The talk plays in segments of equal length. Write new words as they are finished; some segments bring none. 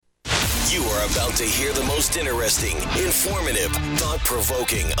You are about to hear the most interesting, informative,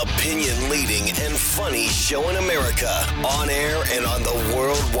 thought-provoking, opinion-leading, and funny show in America. On air and on the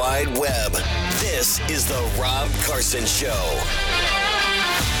World Wide Web. This is the Rob Carson Show.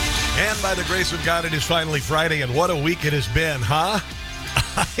 And by the grace of God, it is finally Friday, and what a week it has been, huh?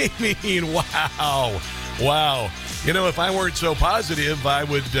 I mean, wow. You know, if I weren't so positive, I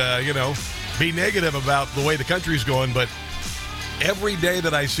would, be negative about the way the country's going, but every day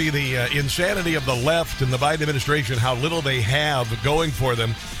that I see the insanity of the left and the Biden administration, how little they have going for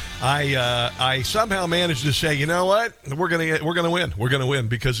them, I somehow managed to say, you know what, we're gonna win. We're gonna win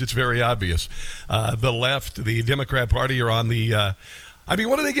because it's very obvious. The left, the Democrat Party, are on the.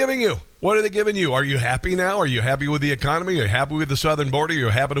 What are they giving you? What are they giving you? Are you happy now? Are you happy with the economy? Are you happy with the southern border? Are you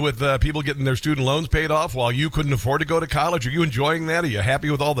happy with people getting their student loans paid off while you couldn't afford to go to college? Are you enjoying that? Are you happy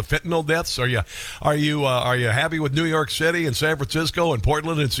with all the fentanyl deaths? Are you happy with New York City and San Francisco and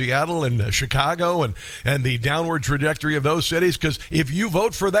Portland and Seattle and Chicago and the downward trajectory of those cities? Because if you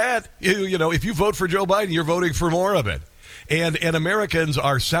vote for that, if you vote for Joe Biden, you're voting for more of it. And Americans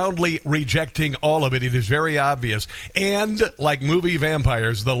are soundly rejecting all of it. It is very obvious. And like movie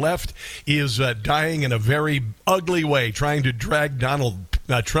vampires, the left is dying in a very ugly way, trying to drag Donald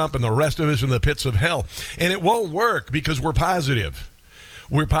Trump and the rest of us in the pits of hell. And it won't work because we're positive.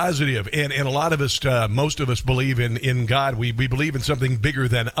 We're positive, and a lot of us, most of us believe in God. We believe in something bigger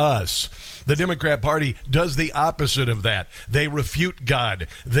than us. The Democrat Party does the opposite of that. They refute God.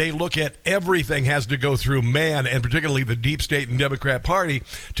 They look at everything has to go through man, and particularly the deep state and Democrat Party,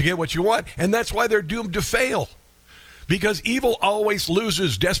 to get what you want, and that's why they're doomed to fail. Because evil always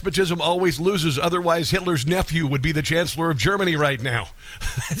loses. Despotism always loses. Otherwise, Hitler's nephew would be the chancellor of Germany right now.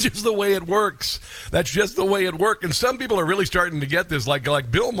 That's just the way it works. That's just the way it works. And some people are really starting to get this,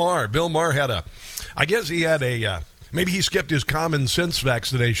 like Bill Maher. Bill Maher had maybe he skipped his common sense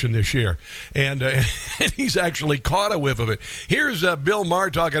vaccination this year, and he's actually caught a whiff of it. Here's Bill Maher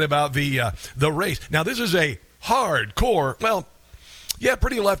talking about the race. Now, this is a hardcore,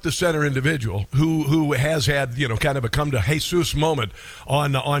 pretty left-of-center individual who has had, kind of a come to Jesus moment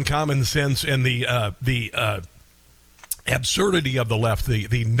on common sense and the absurdity of the left,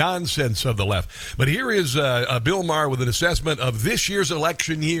 the nonsense of the left. But here is Bill Maher with an assessment of this year's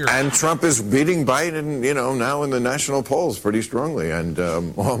election year. And Trump is beating Biden, now in the national polls pretty strongly. And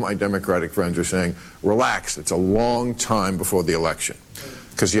all my Democratic friends are saying, relax, it's a long time before the election.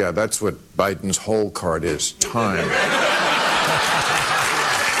 Because, that's what Biden's whole card is, time.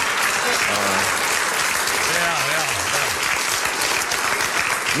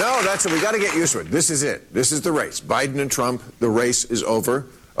 No, that's it. We got to get used to it. This is it. This is the race. Biden and Trump, the race is over.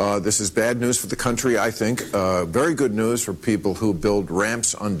 This is bad news for the country, I think. Very good news for people who build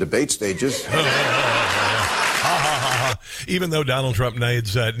ramps on debate stages. Even though Donald Trump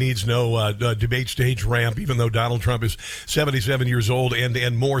needs no debate stage ramp, even though Donald Trump is 77 years old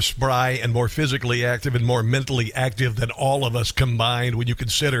and more spry and more physically active and more mentally active than all of us combined, when you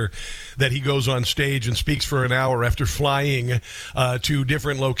consider that he goes on stage and speaks for an hour after flying to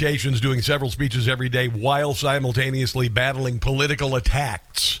different locations, doing several speeches every day while simultaneously battling political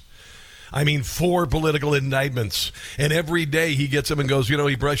attacks. 4 political indictments. And every day he gets them and goes,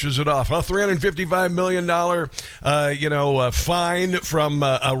 he brushes it off. A $355 million, fine from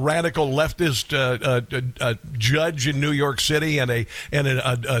a radical leftist judge in New York City and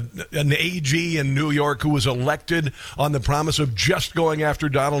an AG in New York who was elected on the promise of just going after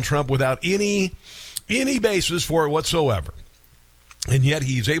Donald Trump without any basis for it whatsoever. And yet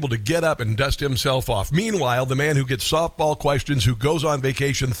he's able to get up and dust himself off. Meanwhile, the man who gets softball questions, who goes on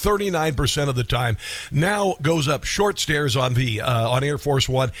vacation 39% of the time, now goes up short stairs on Air Force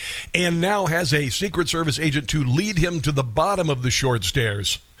One, and now has a Secret Service agent to lead him to the bottom of the short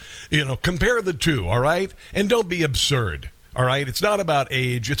stairs. Compare the two, all right? And don't be absurd. All right, it's not about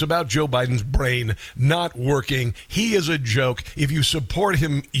age. It's about Joe Biden's brain not working. He is a joke. If you support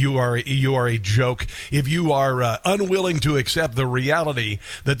him, you are a joke. If you are unwilling to accept the reality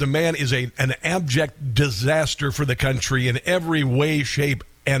that the man is an abject disaster for the country in every way, shape,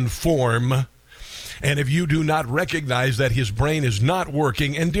 and form, and if you do not recognize that his brain is not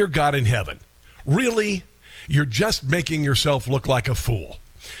working, and dear God in heaven, really, you're just making yourself look like a fool.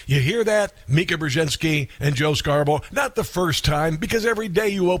 You hear that, Mika Brzezinski and Joe Scarborough? Not the first time, because every day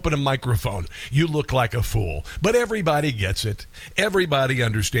you open a microphone, you look like a fool. But everybody gets it. Everybody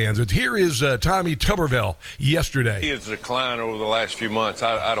understands it. Here is Tommy Tuberville yesterday. He has declined over the last few months.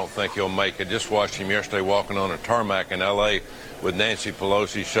 I don't think he'll make it. Just watched him yesterday walking on a tarmac in L.A. with Nancy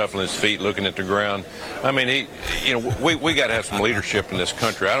Pelosi shuffling his feet, looking at the ground. I mean, we got to have some leadership in this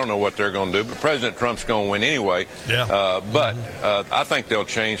country. I don't know what they're going to do, but President Trump's going to win anyway. Yeah. But I think they'll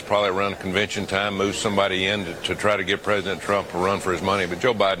change probably around convention time, move somebody in to try to give President Trump a run for his money. But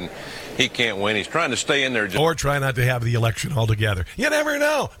Joe Biden, he can't win. He's trying to stay in there. Or try not to have the election altogether. You never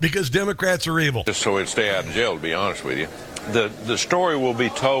know, because Democrats are evil. Just so he'd stay out of jail, to be honest with you. The story will be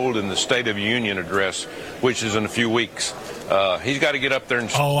told in the State of the Union address, which is in a few weeks. He's got to get up there and...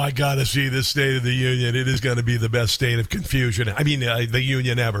 Oh, I got to see the State of the Union. It is going to be the best state of confusion. I mean, the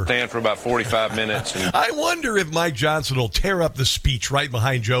union ever. Stand for about 45 minutes. I wonder if Mike Johnson will tear up the speech right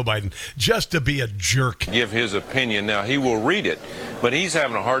behind Joe Biden just to be a jerk. Give his opinion. Now, he will read it, but he's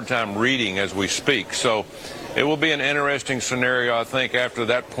having a hard time reading as we speak. So it will be an interesting scenario, I think, after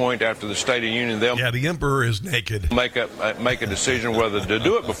that point, after the State of the Union. The emperor is naked. Make a decision whether to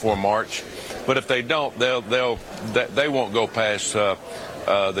do it before March. But if they don't, they won't go past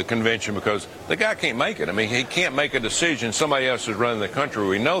the convention because the guy can't make it. I mean, he can't make a decision. Somebody else is running the country.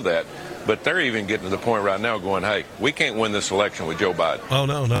 We know that. But they're even getting to the point right now going, hey, we can't win this election with Joe Biden. Oh,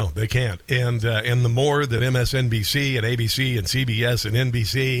 no, they can't. And the more that MSNBC and ABC and CBS and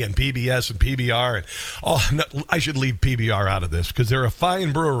NBC and PBS and PBR and I should leave PBR out of this because they're a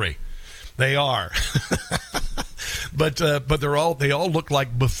fine brewery. They are. But they all look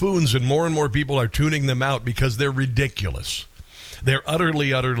like buffoons, and more people are tuning them out because they're ridiculous. They're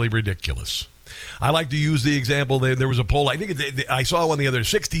utterly, utterly ridiculous. I like to use the example. There was a poll. I think I saw one the other.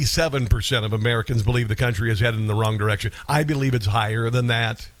 67% of Americans believe the country is headed in the wrong direction. I believe it's higher than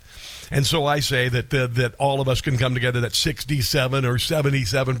that. And so I say that all of us can come together, that 67 or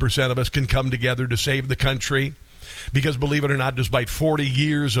 77% of us can come together to save the country. Because believe it or not, despite 40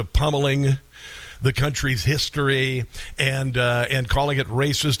 years of pummeling the country's history and calling it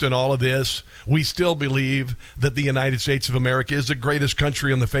racist and all of this, we still believe that the United States of America is the greatest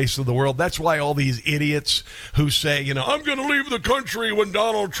country on the face of the world. That's why all these idiots who say, I'm going to leave the country when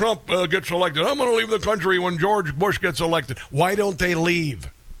Donald Trump gets elected. I'm going to leave the country when George Bush gets elected. Why don't they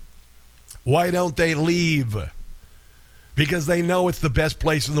leave? Why don't they leave? Because they know it's the best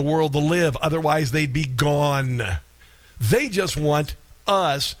place in the world to live. Otherwise, they'd be gone. They just want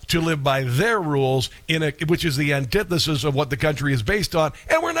us to live by their rules, which is the antithesis of what the country is based on,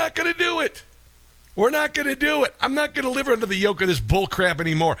 and we're not going to do it. We're not going to do it. I'm not going to live under the yoke of this bullcrap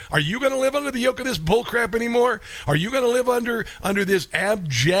anymore. Are you going to live under the yoke of this bullcrap anymore? Are you going to live under this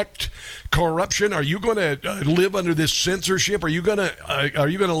abject corruption? Are you going to live under this censorship? Are you going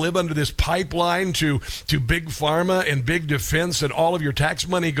to live under this pipeline to big pharma and big defense and all of your tax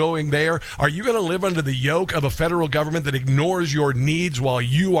money going there? Are you going to live under the yoke of a federal government that ignores your needs while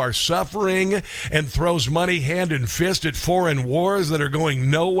you are suffering and throws money hand and fist at foreign wars that are going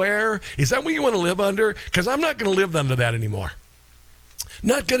nowhere? Is that what you want to live under? Because I'm not going to live under that anymore.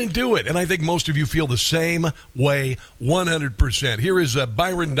 Not going to do it. And I think most of you feel the same way, 100%. Here is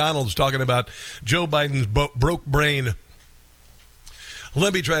Byron Donalds talking about Joe Biden's broke brain.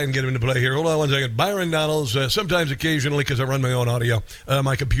 Let me try and get him into play here. Hold on one second. Byron Donalds, sometimes occasionally, because I run my own audio,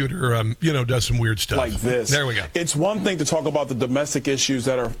 my computer, does some weird stuff. Like this. There we go. It's one thing to talk about the domestic issues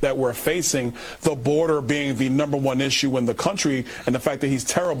that we're facing, the border being the number one issue in the country, and the fact that he's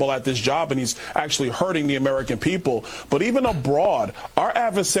terrible at this job and he's actually hurting the American people. But even abroad, our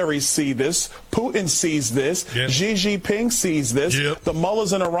adversaries see this. Putin sees this. Yep. Xi Jinping sees this. Yep. The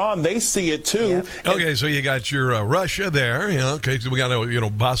mullahs in Iran, they see it too. Yep. Okay, so you got your Russia there. Okay, so we got a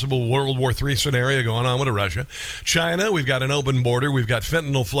possible World War III scenario going on with Russia. China, we've got an open border. We've got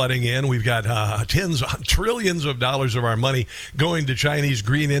fentanyl flooding in. We've got trillions of dollars of our money going to Chinese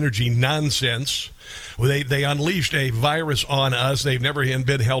green energy nonsense. They unleashed a virus on us. They've never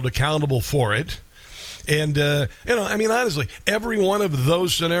been held accountable for it. And, honestly, every one of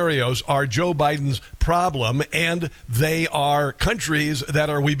those scenarios are Joe Biden's problem, and they are countries that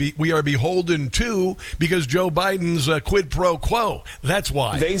we are beholden to because Joe Biden's quid pro quo. That's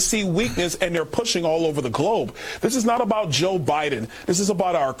why. They see weakness, and they're pushing all over the globe. This is not about Joe Biden. This is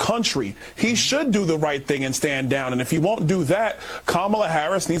about our country. He should do the right thing and stand down, and if he won't do that, Kamala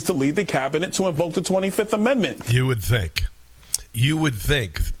Harris needs to lead the cabinet to invoke the 25th Amendment. You would think,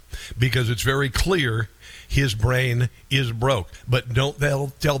 because it's very clear his brain is broke. But don't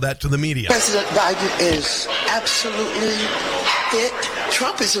tell that to the media. President Biden is absolutely fit.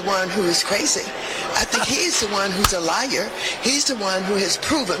 Trump is the one who is crazy. I think he's the one who's a liar. He's the one who has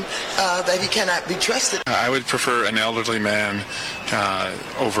proven that he cannot be trusted. I would prefer an elderly man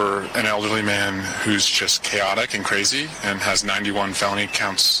over an elderly man who's just chaotic and crazy and has 91 felony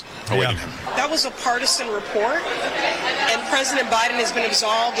counts awaiting him. That was a partisan report, and President Biden has been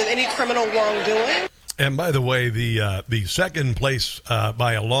absolved of any criminal wrongdoing. And by the way, the second place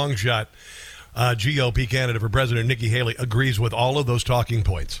by a long shot GOP candidate for president, Nikki Haley, agrees with all of those talking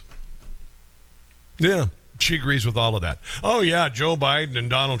points. Yeah, she agrees with all of that. Oh yeah, Joe Biden and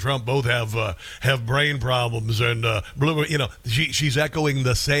Donald Trump both have brain problems and blah, blah, you know. She's echoing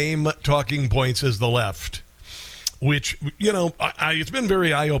the same talking points as the left, which, you know, it's been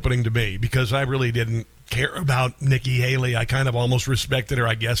very eye-opening to me because I really didn't care about Nikki Haley. I kind of almost respected her,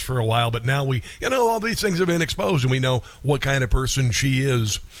 I guess, for a while, but now all these things have been exposed and we know what kind of person she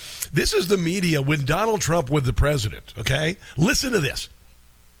is. This is the media when Donald Trump was the president, okay? Listen to this.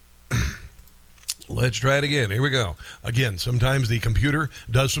 Let's try it again. Here we go. Again, sometimes the computer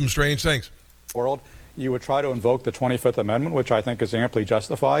does some strange things. World, you would try to invoke the 25th Amendment, which I think is amply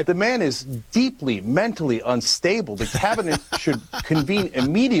justified. The man is deeply mentally unstable. The cabinet should convene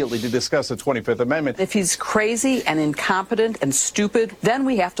immediately to discuss the 25th Amendment. If he's crazy and incompetent and stupid, then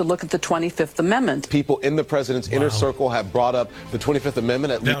we have to look at the 25th Amendment. People in the president's inner circle have brought up the 25th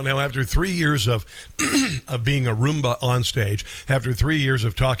Amendment. Now, after 3 years of being a Roomba on stage, after 3 years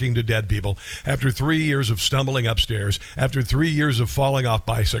of talking to dead people, after 3 years of stumbling upstairs, after 3 years of falling off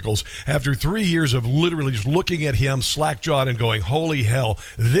bicycles, after 3 years of literally just looking at him slack-jawed and going, holy hell,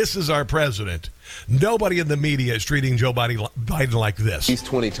 this is our president. Nobody in the media is treating Joe Biden like this. These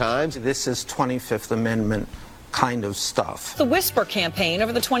 20 times. This is 25th Amendment kind of stuff. The whisper campaign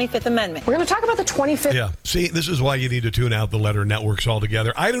over the 25th Amendment. We're going to talk about the 25th. Yeah. See, this is why you need to tune out the letter networks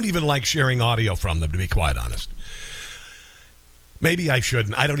altogether. I don't even like sharing audio from them, to be quite honest. Maybe I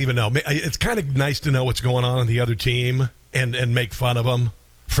shouldn't. I don't even know. It's kind of nice to know what's going on the other team and make fun of them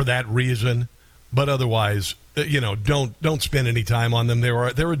for that reason. But otherwise, don't spend any time on them.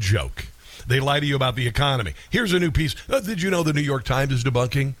 They're a joke. They lie to you about the economy. Here's a new piece. Did you know the New York Times is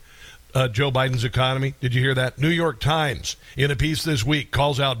debunking Joe Biden's economy? Did you hear that? New York Times, in a piece this week,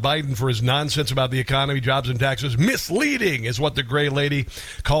 calls out Biden for his nonsense about the economy, jobs, and taxes. Misleading is what the gray lady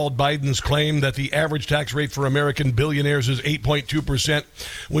called Biden's claim that the average tax rate for American billionaires is 8.2%.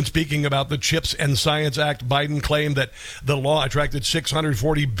 When speaking about the CHIPS and Science Act, Biden claimed that the law attracted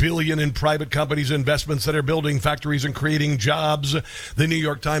 $640 billion in private companies' investments that are building factories and creating jobs. The New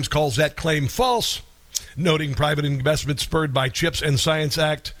York Times calls that claim false, noting private investments spurred by CHIPS and Science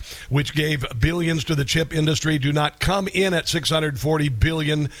Act, which gave billions to the chip industry, do not come in at $640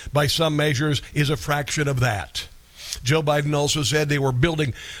 billion by some measures, is a fraction of that. Joe Biden also said they were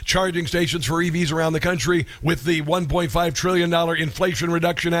building charging stations for EVs around the country with the $1.5 trillion Inflation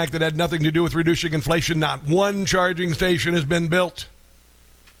Reduction Act that had nothing to do with reducing inflation. Not one charging station has been built.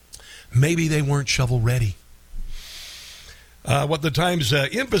 Maybe they weren't shovel ready. What the Times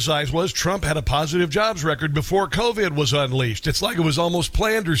emphasized was Trump had a positive jobs record before COVID was unleashed. It's like it was almost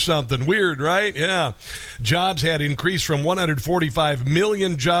planned or something. Weird, right? Yeah. Jobs had increased from 145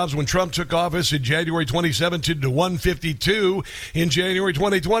 million jobs when Trump took office in January 2017 to 152 in January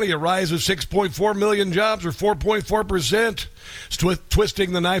 2020, a rise of 6.4 million jobs or 4.4%.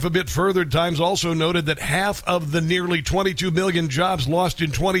 Twisting the knife a bit further, Times also noted that half of the nearly 22 million jobs lost in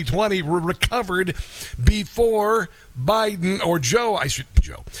 2020 were recovered before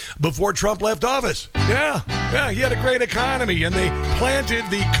before Trump left office. Yeah, he had a great economy, and they planted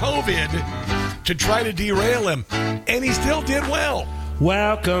the COVID to try to derail him, and he still did well.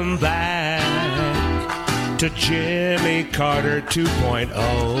 Welcome back to Jimmy Carter 2.0.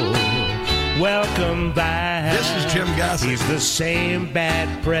 Welcome back. This is Jim Gossett. He's the same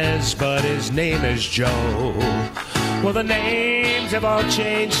bad prez, but his name is Joe. Well, the names have all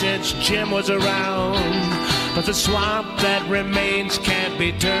changed since Jim was around, but the swamp that remains can't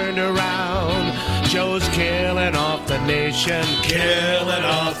be turned around. Joe's killing off the nation. Killing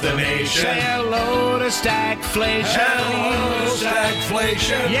off the nation. Say hello to stagflation. Hello,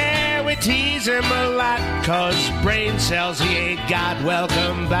 stagflation. Yeah, we tease him a lot, cause brain cells he ain't got.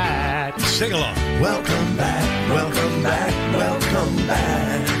 Welcome back. Sing along. Welcome back, welcome back, welcome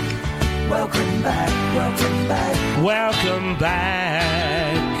back. Welcome back, welcome back. Welcome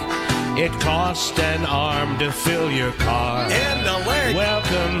back. It cost an arm to fill your car. And a leg.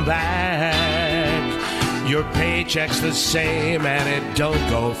 Welcome back. Your paycheck's the same and it don't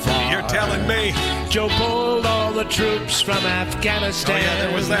go far. You're telling me. Joe pulled all the troops from Afghanistan. Oh, yeah,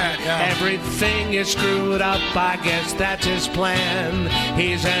 there was that. Yeah. Everything is screwed up, I guess that's his plan.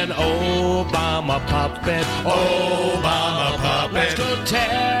 He's an Obama puppet. Obama puppet. Let's go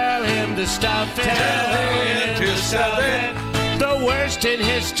tell him to stop it. Tell him to stop it. The worst in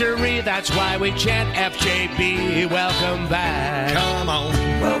history, that's why we chant FJB. Welcome back. Come on.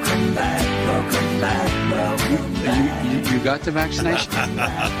 Welcome back, welcome back, welcome back. You got the vaccination?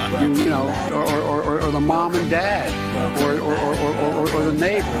 or the mom and dad, or the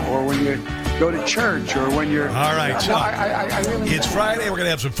neighbor, or when go to church or when you're... All right. So I really... It's Friday. We're going to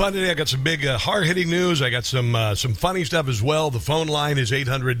have some fun today. I got some big hard-hitting news. I got some funny stuff as well. The phone line is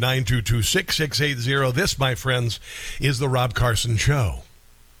 800-922-6680. This, my friends, is the Rob Carson Show.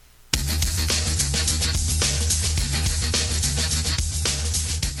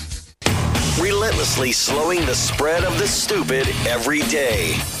 Relentlessly slowing the spread of the stupid every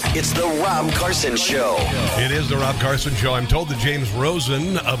day. It's the Rob Carson Show. It is the Rob Carson Show. I'm told that James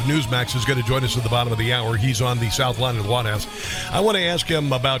Rosen of Newsmax is going to join us at the bottom of the hour. He's on the South Line of the White House. I want to ask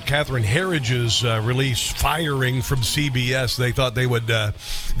him about Catherine Herridge's release firing from CBS. They thought they would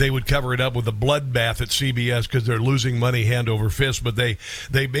cover it up with a bloodbath at CBS because they're losing money hand over fist. But they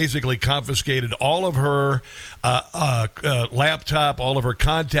basically confiscated all of her laptop, all of her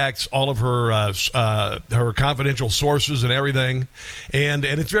contacts, all of her confidential sources and everything. And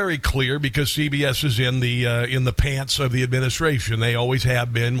it's very clear because CBS is in the pants of the administration. They always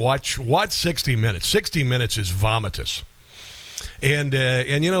have been. Watch 60 Minutes. 60 Minutes is vomitous. And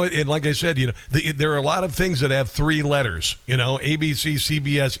you know, and like I said, you know, there are a lot of things that have three letters. You know, ABC,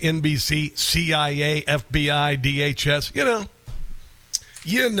 CBS, NBC, CIA, FBI, DHS.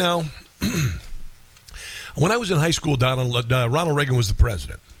 You know. When I was in high school, Ronald Reagan was the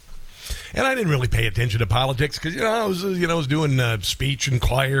president. And I didn't really pay attention to politics because, I was doing speech and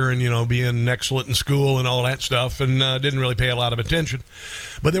choir and, being excellent in school and all that stuff, and didn't really pay a lot of attention.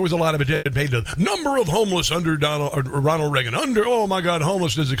 But there was a lot of attention paid to the number of homeless under Ronald Reagan. Oh, my God,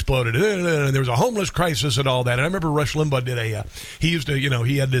 homelessness exploded. And there was a homeless crisis and all that. And I remember Rush Limbaugh did he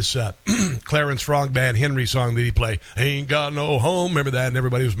had this Clarence Frog Band Henry song that he played. Ain't got no home. Remember that? And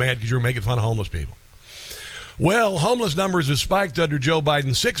everybody was mad because you were making fun of homeless people. Well, homeless numbers have spiked under Joe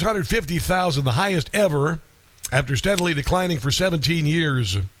Biden, 650,000, the highest ever, after steadily declining for 17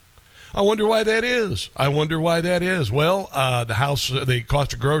 years. I wonder why that is. Well, the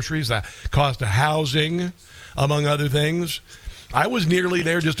cost of groceries, the cost of housing, among other things. I was nearly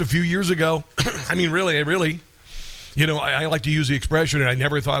there just a few years ago. I mean, really, I like to use the expression, and I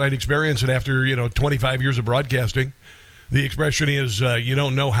never thought I'd experience it after, 25 years of broadcasting. The expression is you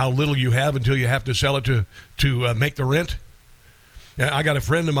don't know how little you have until you have to sell it to make the rent. I got a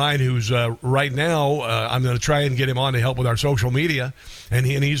friend of mine who's right now, I'm going to try and get him on to help with our social media, and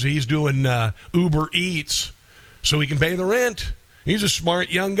he's doing Uber Eats so he can pay the rent. He's a smart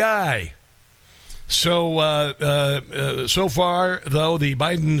young guy. So so far, though, the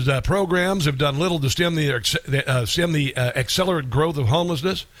Biden's programs have done little to stem the accelerated growth of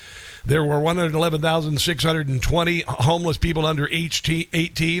homelessness. There were 111,620 homeless people under age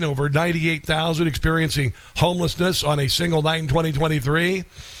 18, over 98,000 experiencing homelessness on a single night in 2023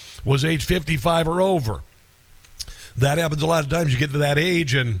 was age 55 or over. That happens a lot of times. You get to that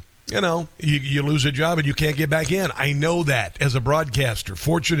age and, you lose a job and you can't get back in. I know that as a broadcaster.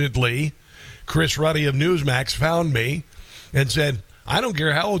 Fortunately, Chris Ruddy of Newsmax found me and said, I don't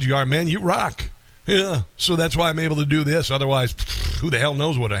care how old you are, man, you rock. Yeah, so that's why I'm able to do this. Otherwise, who the hell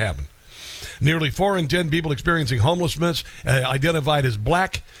knows what would have happened. Nearly 4 in 10 people experiencing homelessness identified as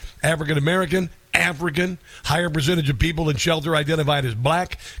black, African-American, African. Higher percentage of people in shelter identified as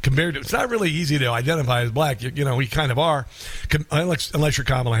black compared to... It's not really easy to identify as black. We kind of are, unless you're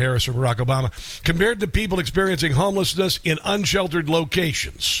Kamala Harris or Barack Obama. Compared to people experiencing homelessness in unsheltered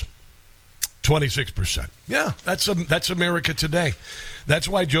locations. 26%. Yeah, that's America today. That's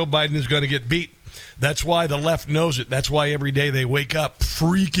why Joe Biden is going to get beat. That's why the left knows it. That's why every day they wake up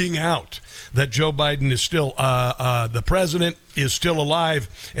freaking out that Joe Biden is still, the president is still alive,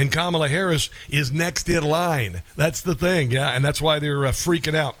 and Kamala Harris is next in line. That's the thing, yeah, and that's why they're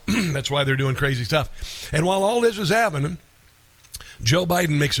freaking out. That's why they're doing crazy stuff. And while all this is happening, Joe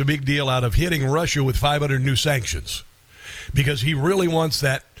Biden makes a big deal out of hitting Russia with 500 new sanctions because he really wants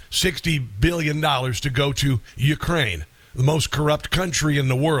that $60 billion to go to Ukraine, the most corrupt country in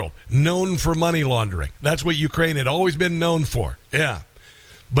the world, known for money laundering. That's what Ukraine had always been known for. Yeah.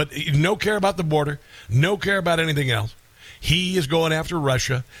 But no care about the border, no care about anything else. He is going after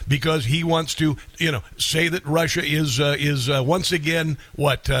Russia because he wants to, say that Russia is once again,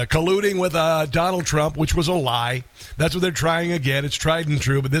 colluding with Donald Trump, which was a lie. That's what they're trying again. It's tried and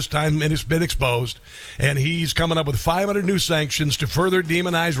true, but this time it's been exposed. And he's coming up with 500 new sanctions to further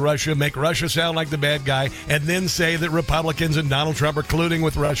demonize Russia, make Russia sound like the bad guy, and then say that Republicans and Donald Trump are colluding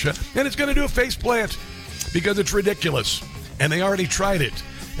with Russia. And it's going to do a faceplant because it's ridiculous. And they already tried it,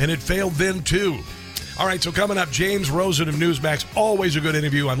 and it failed then too. All right, so coming up, James Rosen of Newsmax. Always a good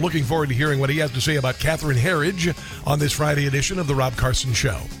interview. I'm looking forward to hearing what he has to say about Catherine Herridge on this Friday edition of The Rob Carson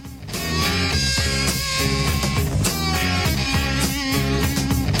Show.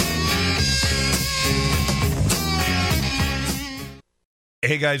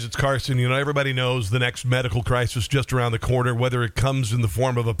 Hey, guys, it's Carson. You know, everybody knows the next medical crisis just around the corner, whether it comes in the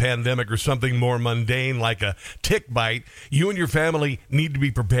form of a pandemic or something more mundane like a tick bite. You and your family need to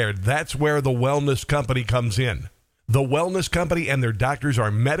be prepared. That's where the Wellness Company comes in. The Wellness Company and their doctors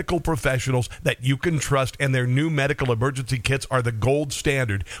are medical professionals that you can trust, and their new medical emergency kits are the gold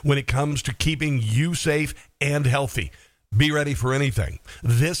standard when it comes to keeping you safe and healthy. Be ready for anything.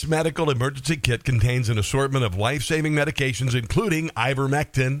 This medical emergency kit contains an assortment of life-saving medications, including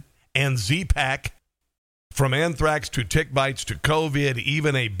ivermectin and Z-Pak. From anthrax to tick bites to COVID,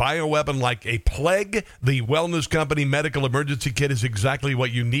 even a bioweapon like a plague, the Wellness Company medical emergency kit is exactly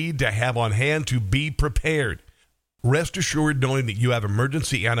what you need to have on hand to be prepared. Rest assured knowing that you have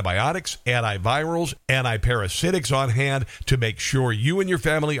emergency antibiotics, antivirals, antiparasitics on hand to make sure you and your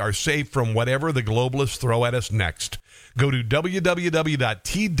family are safe from whatever the globalists throw at us next. Go to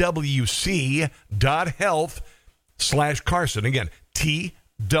www.twc.health/Carson. Again,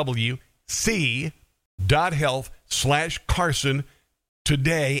 twc.health/Carson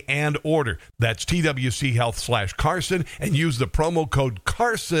today and order. That's TWC Health/Carson, and use the promo code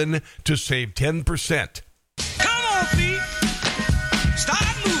Carson to save 10%. Come on, feet. Start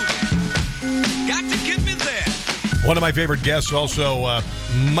moving. Got to get me there. One of my favorite guests, also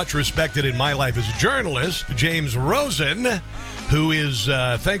much respected in my life as a journalist, James Rosen, who is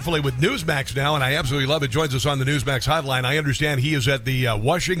thankfully with Newsmax now, and I absolutely love it, joins us on the Newsmax hotline. I understand he is at the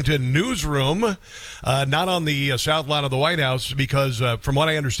Washington newsroom, not on the south lawn of the White House, because from what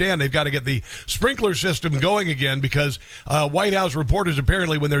I understand, they've got to get the sprinkler system going again, because White House reporters,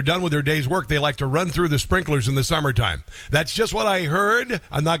 apparently, when they're done with their day's work, they like to run through the sprinklers in the summertime. That's just what I heard.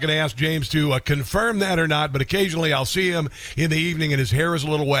 I'm not going to ask James to confirm that or not, but occasionally I'll see him in the evening and his hair is a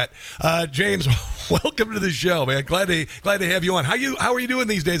little wet. James, welcome to the show, man. Glad to have you on. How are you doing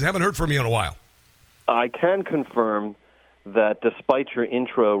these days? I haven't heard from you in a while. I can confirm that despite your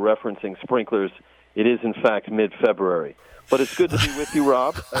intro referencing sprinklers, it is in fact mid-February. But it's good to be with you,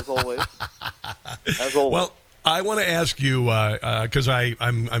 Rob, as always. Well, I want to ask you, because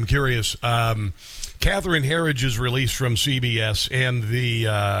I'm curious, Catherine Herridge's release from CBS and the,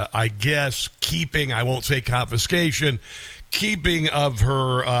 I guess, I won't say confiscation, keeping of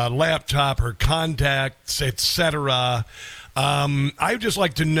her laptop, her contacts, etc. I'd just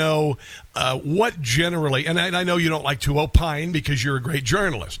like to know what generally, and I know you don't like to opine because you're a great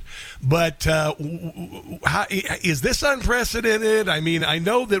journalist, but is this unprecedented? I mean, I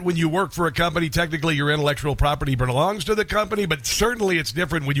know that when you work for a company, technically your intellectual property belongs to the company, but certainly it's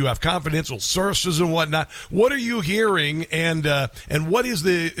different when you have confidential sources and whatnot. What are you hearing, and what is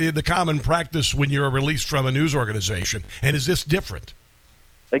the common practice when you're released from a news organization? And is this different?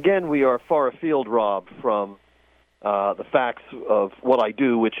 Again, we are far afield, Rob, from the facts of what I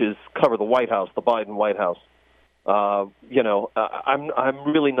do, which is cover the White House, the Biden White House. I'm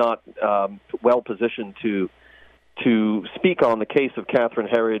really not well positioned to speak on the case of Catherine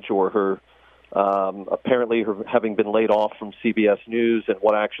Herridge or her apparently her having been laid off from CBS News and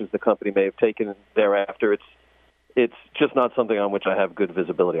what actions the company may have taken thereafter. It's just not something on which I have good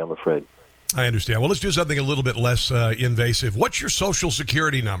visibility, I'm afraid. I understand. Well, let's do something a little bit less invasive. What's your Social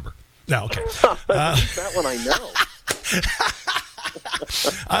Security number? No, okay. That one I know.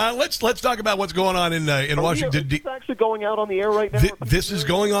 Let's talk about what's going on in Washington. Is this actually going out on the air right now? This is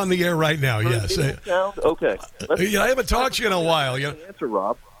going on the air right now. Yes. Okay. I haven't talked to you in a while. Answer,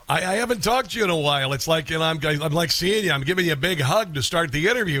 Rob. I haven't talked to you in a while. It's like I'm like seeing you. I'm giving you a big hug to start the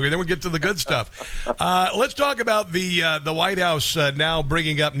interview, and then we'll get to the good stuff. Let's talk about the White House now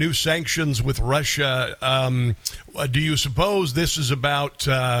bringing up new sanctions with Russia. Do you suppose this is about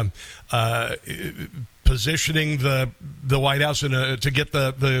positioning the White House to get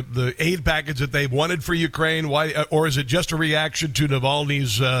the aid package that they've wanted for Ukraine? Why, or is it just a reaction to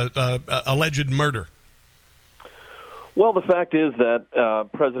Navalny's alleged murder? Well, the fact is that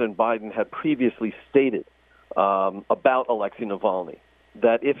President Biden had previously stated about Alexei Navalny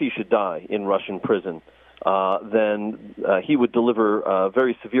that if he should die in Russian prison, then he would deliver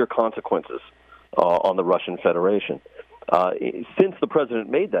very severe consequences on the Russian Federation. Since the president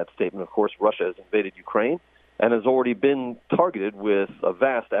made that statement, of course, Russia has invaded Ukraine and has already been targeted with a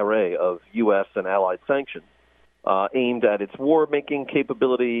vast array of U.S. and allied sanctions aimed at its war-making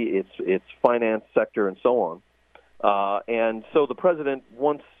capability, its finance sector, and so on. And so the president,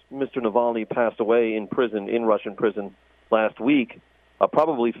 once Mr. Navalny passed away in prison, in Russian prison last week,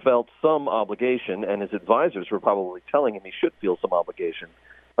 probably felt some obligation, and his advisors were probably telling him he should feel some obligation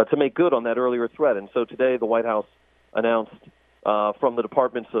to make good on that earlier threat. And so today the White House announced from the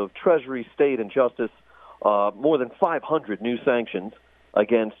Departments of Treasury, State, and Justice more than 500 new sanctions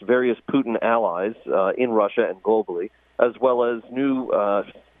against various Putin allies in Russia and globally, as well as new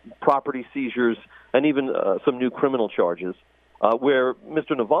property seizures and even some new criminal charges. Where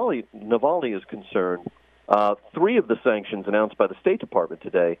Mr. Navalny is concerned, 3 of the sanctions announced by the State Department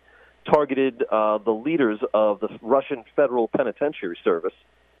today targeted the leaders of the Russian Federal Penitentiary Service,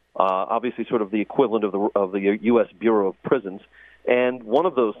 obviously sort of the equivalent of the U.S. Bureau of Prisons. And one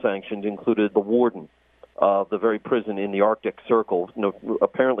of those sanctions included the warden of the very prison in the Arctic Circle,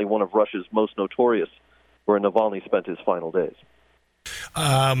 apparently one of Russia's most notorious, where Navalny spent his final days.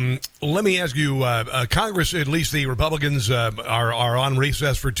 Let me ask you, Congress, at least the Republicans, are on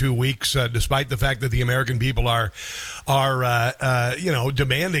recess for 2 weeks, despite the fact that the American people are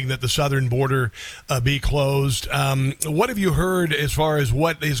demanding that the southern border be closed. What have you heard as far as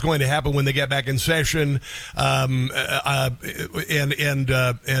what is going to happen when they get back in session? And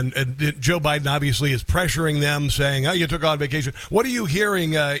Joe Biden obviously is pressuring them, saying, "Oh, you took on vacation." What are you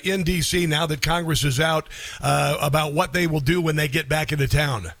hearing in D.C. now that Congress is out about what they will do when they get back into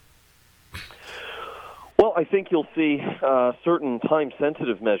town? Well, I think you'll see certain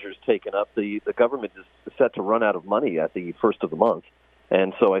time-sensitive measures taken up. The government is set to run out of money at the first of the month,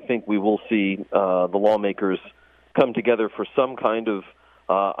 and so I think we will see the lawmakers come together for some kind of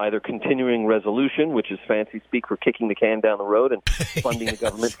either continuing resolution, which is fancy speak for kicking the can down the road and funding the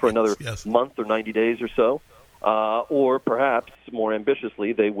government for another month or 90 days or so, or perhaps more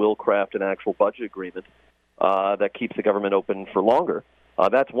ambitiously, they will craft an actual budget agreement that keeps the government open for longer.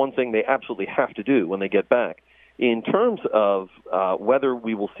 That's one thing they absolutely have to do when they get back. In terms of whether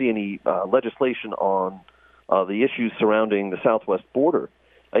we will see any legislation on the issues surrounding the southwest border,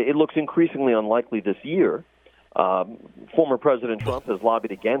 it looks increasingly unlikely this year. Former President Trump has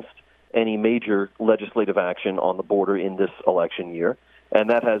lobbied against any major legislative action on the border in this election year, and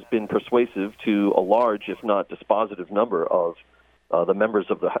that has been persuasive to a large, if not dispositive, number of the members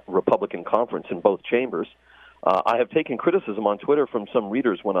of the Republican conference in both chambers. I have taken criticism on Twitter from some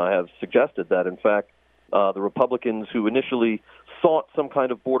readers when I have suggested that, in fact, the Republicans who initially sought some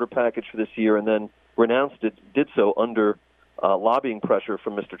kind of border package for this year and then renounced it did so under lobbying pressure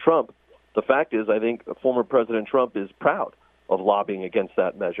from Mr. Trump. The fact is, I think former President Trump is proud of lobbying against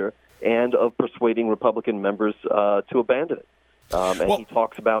that measure and of persuading Republican members to abandon it. And he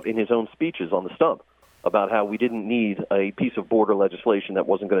talks about in his own speeches on the stump about how we didn't need a piece of border legislation that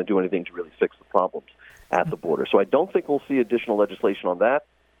wasn't going to do anything to really fix the problems at the border. So I don't think we'll see additional legislation on that,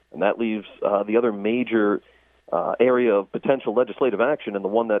 and that leaves the other major area of potential legislative action, and the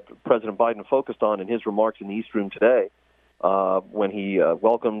one that President Biden focused on in his remarks in the East Room today when he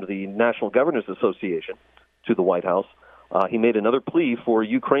welcomed the National Governors Association to the White House. He made another plea for a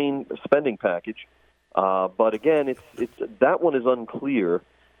Ukraine spending package, but again, it's that one is unclear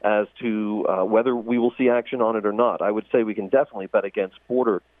as to whether we will see action on it or not. I would say we can definitely bet against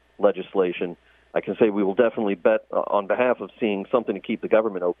border legislation. I can say we will definitely bet on behalf of seeing something to keep the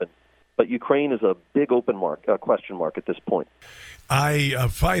government open. But Ukraine is a big question mark at this point. I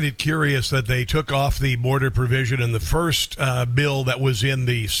find it curious that they took off the border provision in the first bill that was in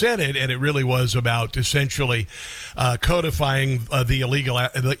the Senate, and it really was about essentially codifying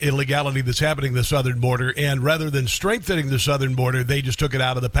the illegality that's happening at the southern border. And rather than strengthening the southern border, they just took it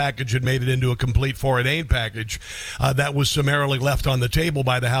out of the package and made it into a complete foreign aid package that was summarily left on the table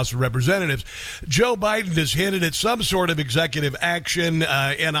by the House of Representatives. Joe Biden has hinted at some sort of executive action,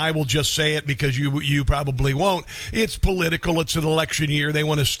 and I will just say it because you probably won't. It's political. It's an election year. They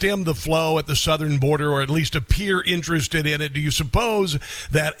want to stem the flow at the southern border, or at least appear interested in it. Do you suppose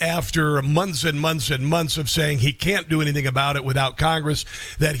that after months and months and months of saying he can't do anything about it without Congress,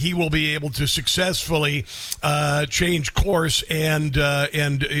 that he will be able to successfully change course and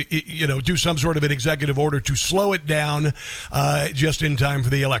do some sort of an executive order to slow it down just in time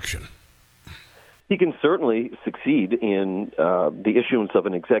for the election? He can certainly succeed in the issuance of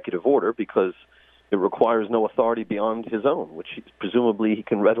an executive order because it requires no authority beyond his own, which presumably he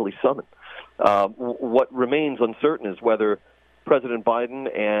can readily summon. What remains uncertain is whether President Biden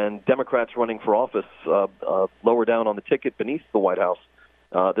and Democrats running for office lower down on the ticket beneath the White House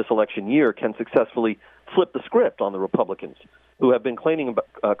this election year can successfully flip the script on the Republicans, who have been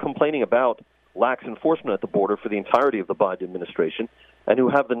complaining about lax enforcement at the border for the entirety of the Biden administration, and who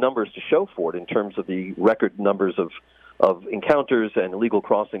have the numbers to show for it in terms of the record numbers of encounters and illegal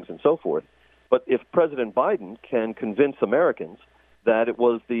crossings and so forth. But if President Biden can convince Americans that it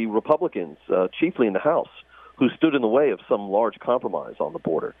was the Republicans, chiefly in the House, who stood in the way of some large compromise on the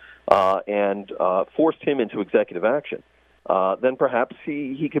border and forced him into executive action, then perhaps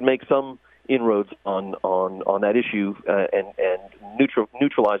he could make some inroads on that issue and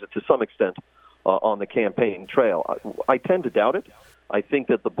neutralize it to some extent on the campaign trail. I tend to doubt it. I think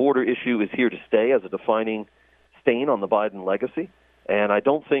that the border issue is here to stay as a defining stain on the Biden legacy. And I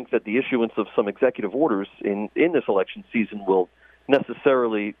don't think that the issuance of some executive orders in this election season will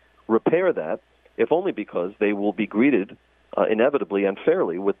necessarily repair that, if only because they will be greeted inevitably and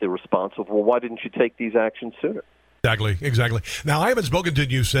fairly with the response of, well, why didn't you take these actions sooner? Exactly. Now, I haven't spoken to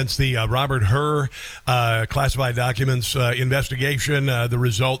you since the Robert Hur classified documents investigation, the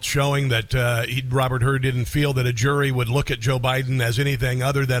results showing that Robert Hur didn't feel that a jury would look at Joe Biden as anything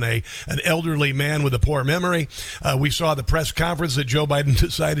other than an elderly man with a poor memory. We saw the press conference that Joe Biden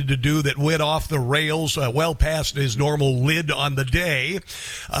decided to do that went off the rails well past his normal lid on the day.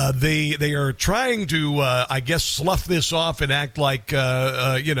 They are trying to, I guess, slough this off and act like,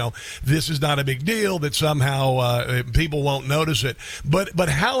 this is not a big deal, that somehow people won't notice it. But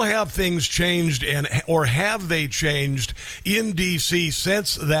how have things changed, or have they changed in D.C.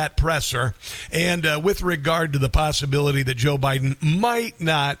 since that presser, and with regard to the possibility that Joe Biden might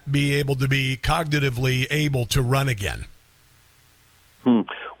not be able to be cognitively able to run again?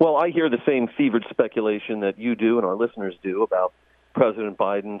 Well, I hear the same fevered speculation that you do and our listeners do about President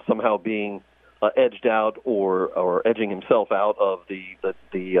Biden somehow being edged out or edging himself out of the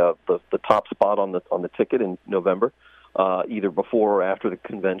top spot on the ticket in November, either before or after the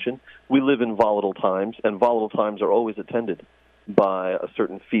convention. We live in volatile times, and volatile times are always attended by a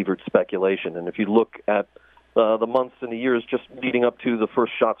certain fevered speculation. And if you look at the months and the years just leading up to the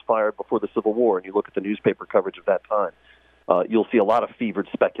first shots fired before the Civil War, and you look at the newspaper coverage of that time, you'll see a lot of fevered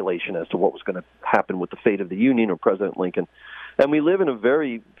speculation as to what was going to happen with the fate of the Union or President Lincoln. And we live in a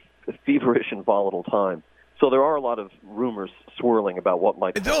very feverish and volatile time. So there are a lot of rumors swirling about what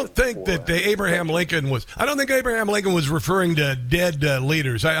might happen. I don't think that Abraham Lincoln was referring to dead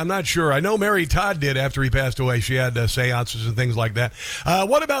leaders. I'm not sure. I know Mary Todd did after he passed away. She had seances and things like that.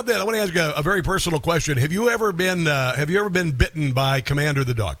 What about that? I want to ask you a very personal question. Have you ever been bitten by Commander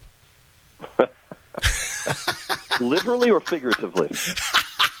the dog? Literally or figuratively?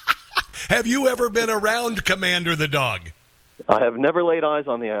 Have you ever been around Commander the dog? I have never laid eyes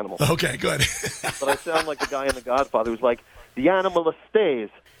on the animal. Okay, good. But I sound like the guy in The Godfather who's like, the animal stays,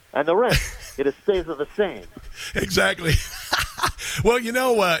 and the rest, it stays the same. Exactly. Well,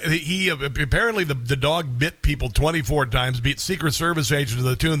 he apparently the dog bit people 24 times, beat Secret Service agents to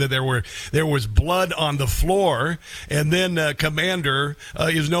the tune that there was blood on the floor, and then Commander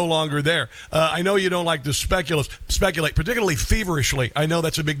is no longer there. I know you don't like to speculate, particularly feverishly. I know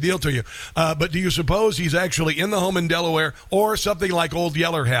that's a big deal to you. But do you suppose he's actually in the home in Delaware, or something like Old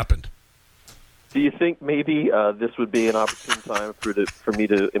Yeller happened? Do you think maybe this would be an opportune time for me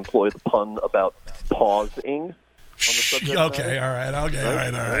to employ the pun about pausing? Okay, all right.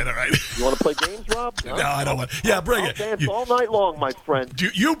 You want to play games, Rob? No, I don't want. Yeah, bring it. I'll dance all night long, my friend.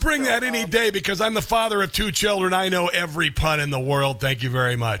 You bring that any day, because I'm the father of 2 children. I know every pun in the world. Thank you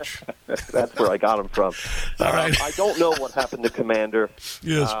very much. That's where I got them from. All right. I don't know what happened to Commander.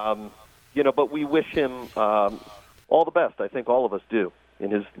 Yes. But we wish him all the best. I think all of us do,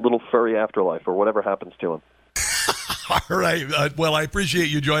 in his little furry afterlife or whatever happens to him. All right. Well, I appreciate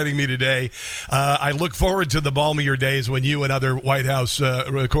you joining me today. I look forward to the balmier days when you and other White House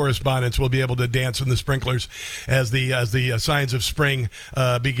correspondents will be able to dance in the sprinklers as the signs of spring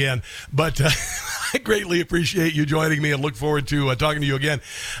begin. But I greatly appreciate you joining me and look forward to talking to you again.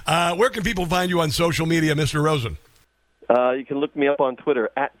 Where can people find you on social media, Mr. Rosen? You can look me up on Twitter,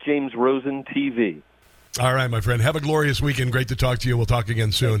 @JamesRosenTV. All right, my friend. Have a glorious weekend. Great to talk to you. We'll talk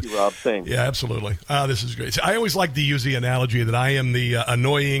again soon. Thank you, Rob. Same. Yeah, absolutely. This is great. I always like to use the analogy that I am the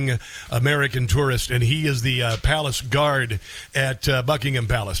annoying American tourist, and he is the palace guard at Buckingham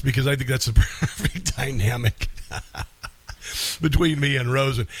Palace, because I think that's the perfect dynamic between me and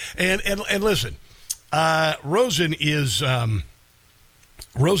Rosen. And listen, Rosen is one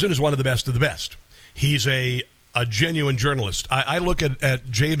of the best of the best. He's a genuine journalist. I look at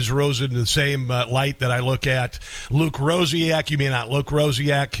James Rosen in the same light that I look at Luke Rosiak. You may not Luke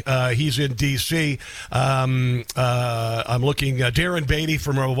Rosiak. He's in D.C. I'm looking at Darren Beatty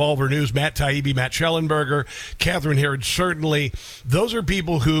from Revolver News, Matt Taibbi, Matt Schellenberger, Catherine Herridge, certainly. Those are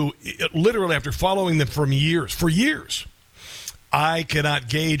people who, literally, after following them for years, I cannot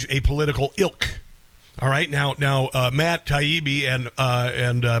gauge a political ilk. All right, now, Matt Taibbi and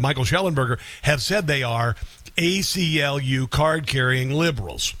Michael Schellenberger have said they are ACLU card-carrying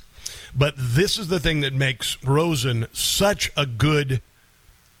liberals. But this is the thing that makes Rosen such a good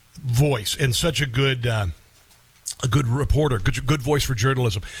voice and such a good reporter, good voice for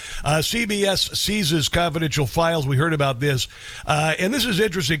journalism. CBS seizes confidential files. We heard about this. And this is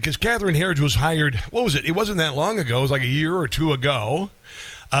interesting because Catherine Herridge was hired, what was it? It wasn't that long ago. It was like a year or two ago.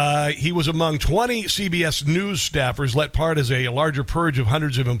 He was among 20 CBS News staffers let part as a larger purge of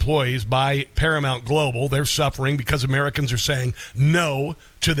hundreds of employees by Paramount Global. They're suffering because Americans are saying no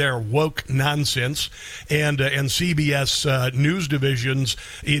to their woke nonsense, and CBS News Division's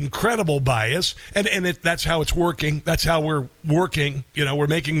incredible bias, and that's how it's working. That's how we're working. We're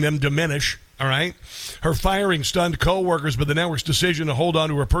making them diminish. All right. Her firing stunned co-workers, but the network's decision to hold on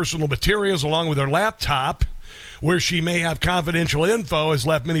to her personal materials along with her laptop, where she may have confidential info, has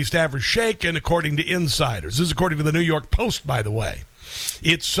left many staffers shaken, according to insiders. This is according to the New York Post, by the way.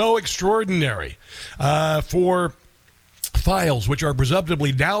 It's so extraordinary for files, which are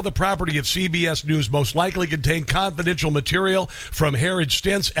presumptively now the property of CBS News, most likely contain confidential material from heritage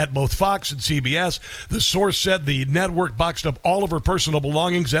stints at both Fox and CBS. The source said the network boxed up all of her personal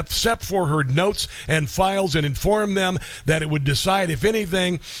belongings except for her notes and files and informed them that it would decide if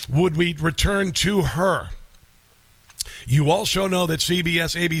anything would be returned to her. You also know that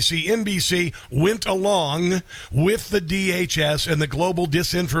CBS, ABC, NBC went along with the DHS and the Global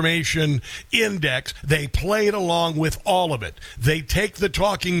Disinformation Index. They played along with all of it. They take the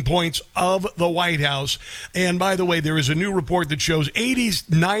talking points of the White House. And by the way, there is a new report that shows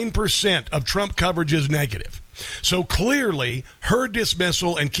 89% of Trump coverage is negative. So clearly, her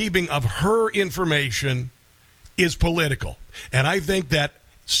dismissal and keeping of her information is political. And I think that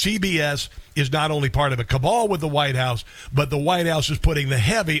CBS is not only part of a cabal with the White House, but the White House is putting the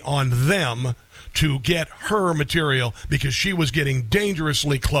heavy on them to get her material because she was getting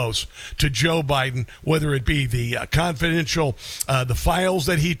dangerously close to Joe Biden, whether it be the confidential, the files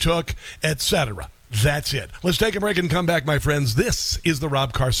that he took, etc. That's it. Let's take a break and come back, my friends. This is the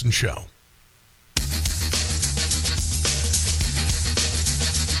Rob Carson Show.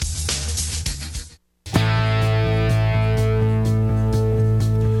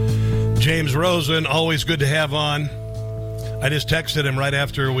 James Rosen, always good to have on. I just texted him right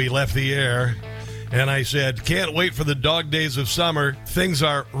after we left the air, and I said, can't wait for the dog days of summer. Things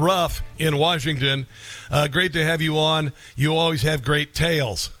are rough in Washington. Great to have you on. You always have great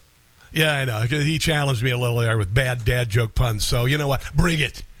tales. Yeah, I know. He challenged me a little there with bad dad joke puns. So you know what? Bring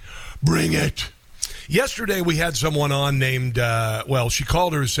it. Bring it. Yesterday we had someone on named, she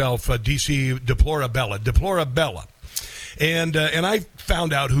called herself DC Deplorabella. And I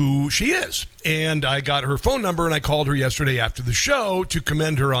found out who she is, and I got her phone number, and I called her yesterday after the show to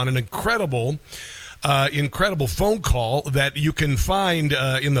commend her on an incredible phone call that you can find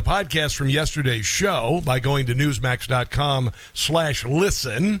in the podcast from yesterday's show by going to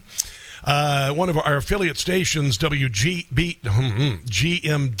newsmax.com/listen. One of our affiliate stations, GMD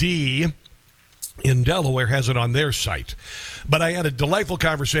in Delaware, has it on their site. But I had a delightful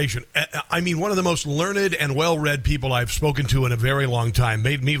conversation. I mean, one of the most learned and well-read people I've spoken to in a very long time,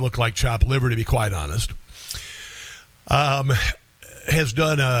 made me look like chopped liver, to be quite honest, has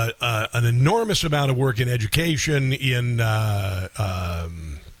done an enormous amount of work in education, in, I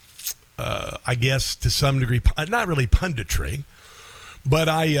guess, to some degree, not really punditry, but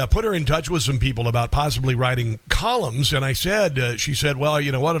I put her in touch with some people about possibly writing columns, and I said, she said, well,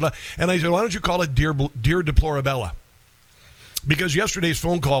 you know what? And I said, why don't you call it Dear Deplorabella? Because yesterday's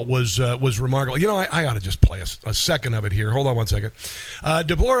phone call was remarkable. You know, I ought to just play a second of it here. Hold on one second.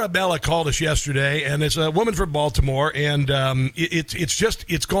 Deplorabella called us yesterday, and it's a woman from Baltimore, and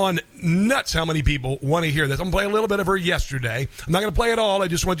it's gone nuts how many people want to hear this. I'm going to play a little bit of her yesterday. I'm not going to play it all. I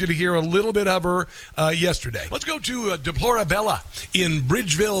just want you to hear a little bit of her yesterday. Let's go to Deplorabella in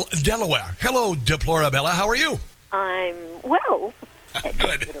Bridgeville, Delaware. Hello, Deplorabella. How are you? I'm well.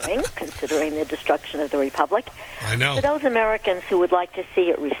 Good. Considering the destruction of the Republic. I know. For those Americans who would like to see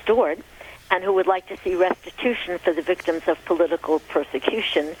it restored and who would like to see restitution for the victims of political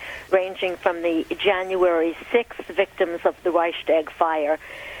persecution, ranging from the January 6th victims of the Reichstag fire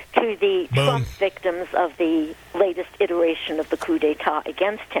to the Trump victims of the latest iteration of the coup d'etat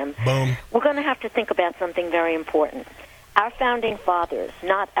against him, we're going to have to think about something very important. Our founding fathers,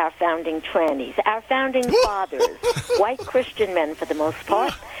 not our founding trannies, our founding fathers, white Christian men for the most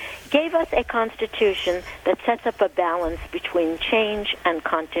part, gave us a constitution that sets up a balance between change and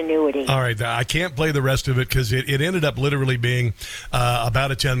continuity. All right, I can't play the rest of it because it ended up literally being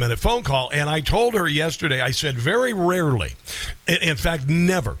about a 10-minute phone call. And I told her yesterday, I said very rarely, in fact,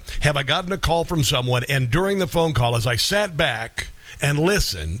 never, have I gotten a call from someone, and during the phone call, as I sat back and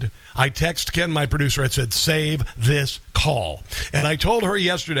listened, I texted Ken, my producer. I said, save this call. And I told her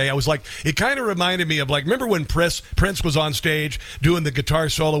yesterday, I was like, it kind of reminded me of, like, remember when Prince was on stage doing the guitar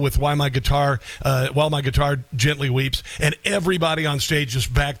solo with While My Guitar Gently Weeps, and everybody on stage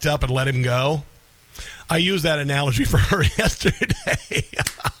just backed up and let him go? I used that analogy for her yesterday.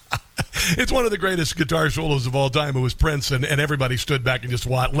 It's one of the greatest guitar solos of all time. It was Prince, and everybody stood back and just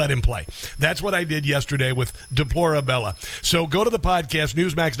let him play. That's what I did yesterday with Deplora Bella. So go to the podcast,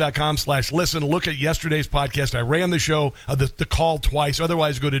 newsmax.com/listen. Look at yesterday's podcast. I ran the show, the call twice.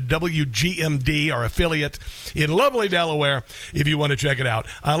 Otherwise, go to WGMD, our affiliate in lovely Delaware, if you want to check it out.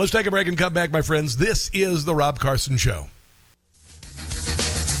 Let's take a break and come back, my friends. This is the Rob Carson Show.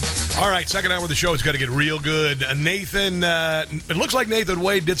 All right, second hour of the show is going to get real good. Nathan, it looks like Nathan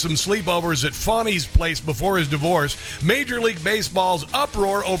Wade did some sleepovers at Fawny's place before his divorce. Major League Baseball's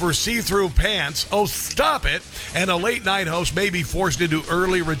uproar over see-through pants. Oh, stop it. And a late-night host may be forced into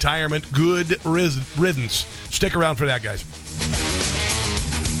early retirement. Good riddance. Stick around for that, guys.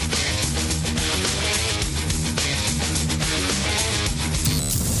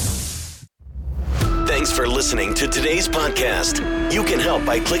 Thanks for listening to today's podcast. You can help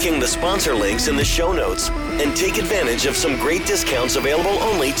by clicking the sponsor links in the show notes and take advantage of some great discounts available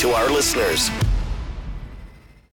only to our listeners.